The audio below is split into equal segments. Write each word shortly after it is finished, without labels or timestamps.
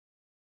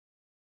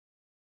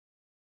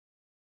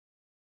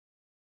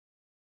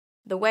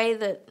the way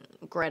that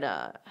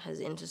Greta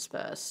has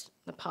interspersed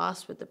the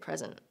past with the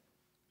present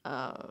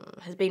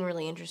has been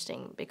really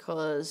interesting,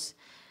 because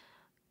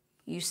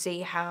you see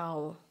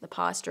how the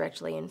past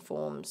directly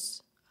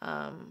informs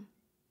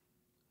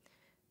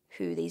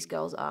who these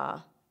girls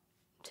are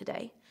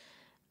today,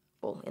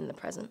 or in the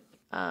present.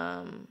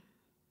 And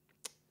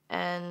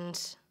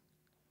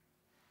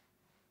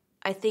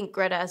I think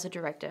Greta as a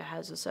director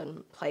has a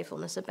certain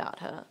playfulness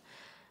about her,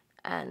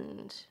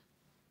 and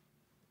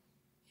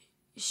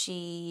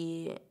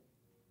she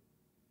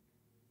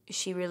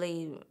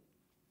really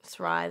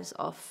thrives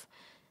off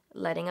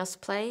letting us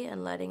play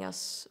and letting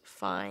us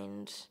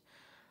find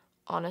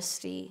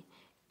honesty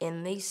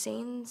in these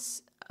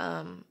scenes.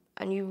 And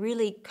you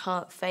really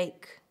can't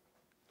fake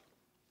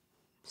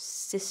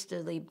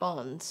sisterly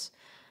bonds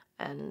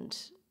and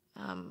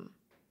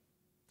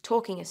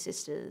talking as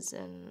sisters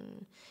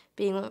and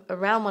being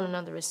around one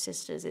another as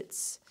sisters. It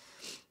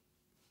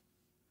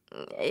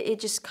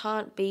just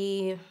can't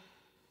be,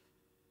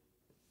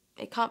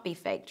 it can't be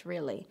faked,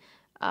 really.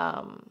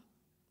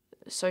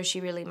 So she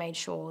really made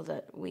sure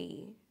that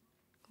we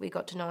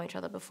got to know each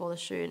other before the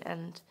shoot,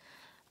 and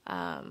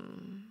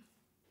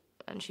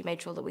she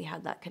made sure that we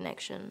had that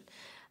connection.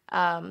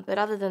 But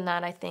other than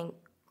that, I think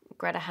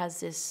Greta has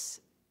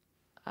this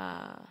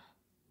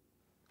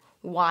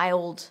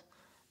wild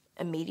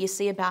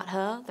immediacy about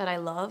her that I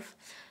love.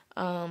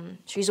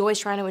 She's always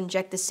trying to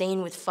inject the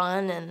scene with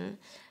fun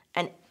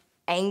and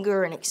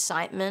anger and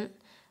excitement.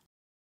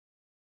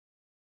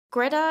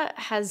 Greta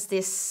has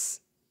this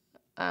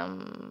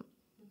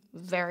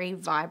very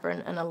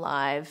vibrant and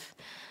alive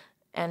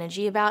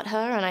energy about her,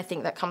 and I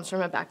think that comes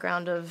from a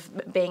background of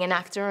being an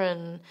actor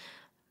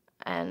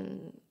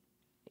and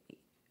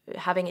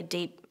having a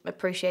deep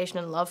appreciation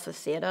and love for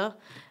theatre.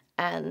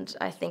 And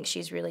I think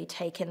she's really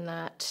taken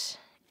that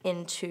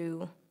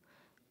into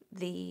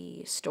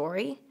the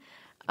story.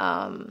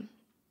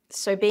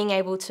 So being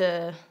able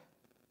to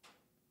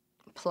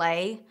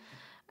play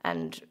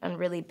and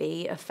really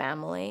be a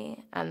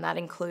family, and that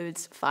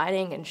includes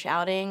fighting and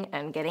shouting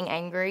and getting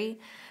angry,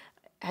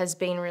 has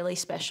been really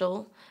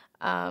special.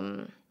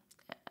 And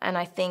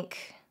I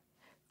think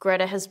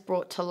Greta has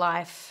brought to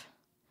life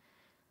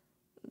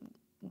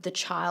the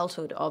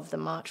childhood of the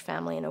March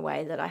family in a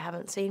way that I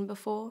haven't seen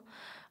before.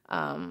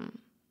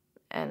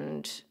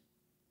 And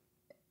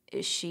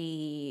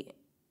she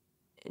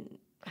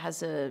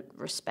has a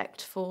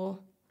respect for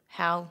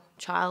how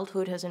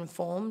childhood has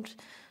informed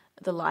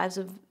the lives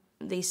of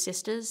these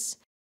sisters.